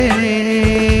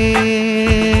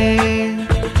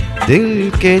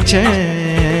के चैन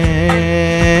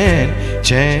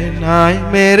चैन आए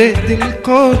मेरे दिल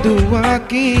को दुआ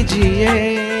कीजिए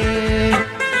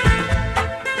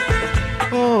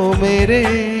ओ मेरे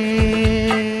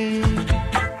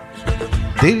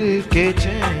दिल के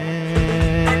चैन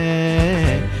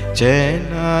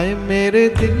चैन आए मेरे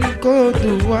दिल को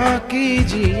दुआ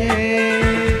कीजिए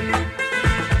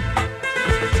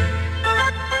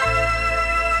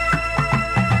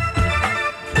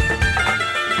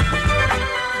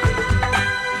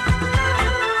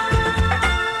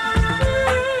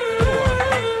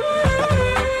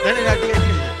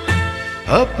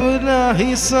अपना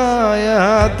ही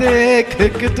साया देख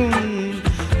के तुम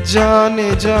जाने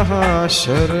जहां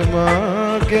शर्मा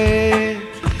गए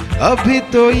अभी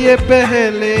तो ये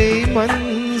पहले ही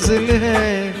मंजिल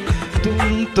है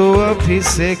तुम तो अभी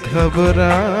से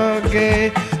घबरा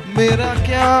गए मेरा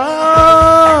क्या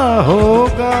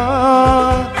होगा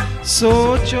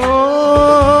सोचो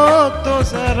तो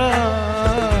जरा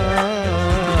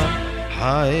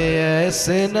हाय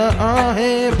ऐसे न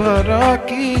आहे भरा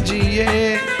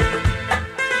कीजिए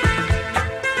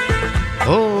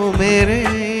ओ मेरे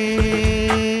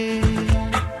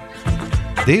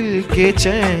दिल के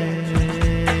चैन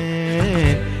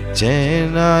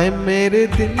चैन आए मेरे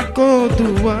दिल को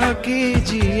दुआ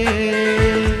कीजिए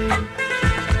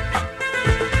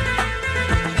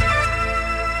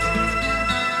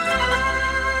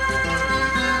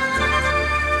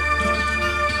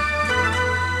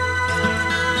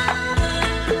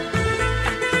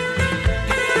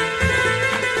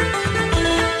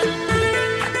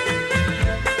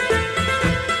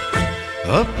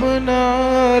अपना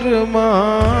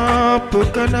अरमाप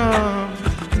का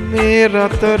नाम मेरा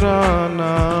तराना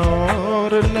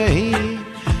और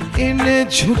नहीं इन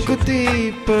झुकती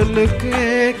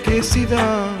पलके के सिवा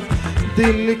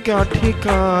दिल का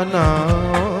ठिकाना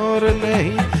और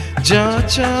नहीं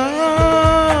जांचा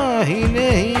ही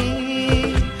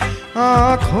नहीं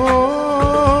आँखों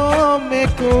में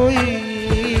कोई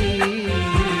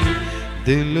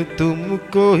दिल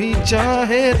तुमको ही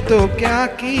चाहे तो क्या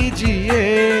कीजिए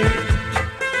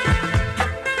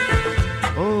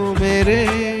ओ मेरे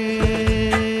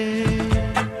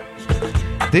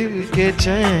दिल के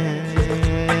चैन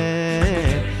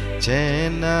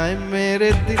चैन आए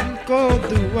मेरे दिल को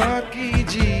दुआ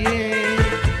कीजिए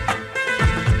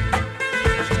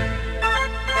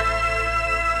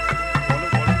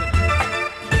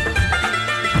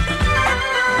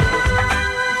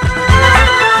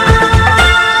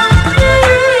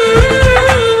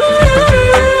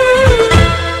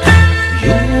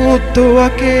तो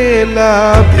अकेला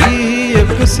भी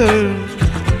अक्सर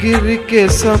गिर के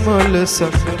संभल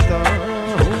सकता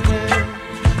हूँ मैं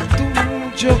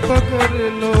तुम जो पकड़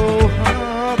लो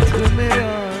हाथ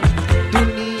मेरा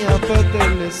दुनिया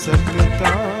बदल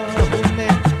सकता हूँ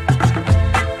मैं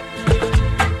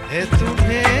है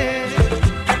तुम्हें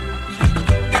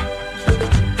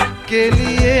के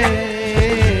लिए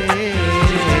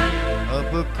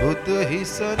अब खुद ही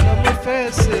सनम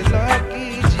फैसला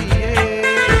कीजिए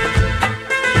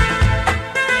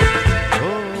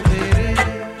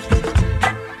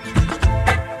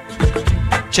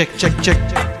check check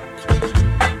check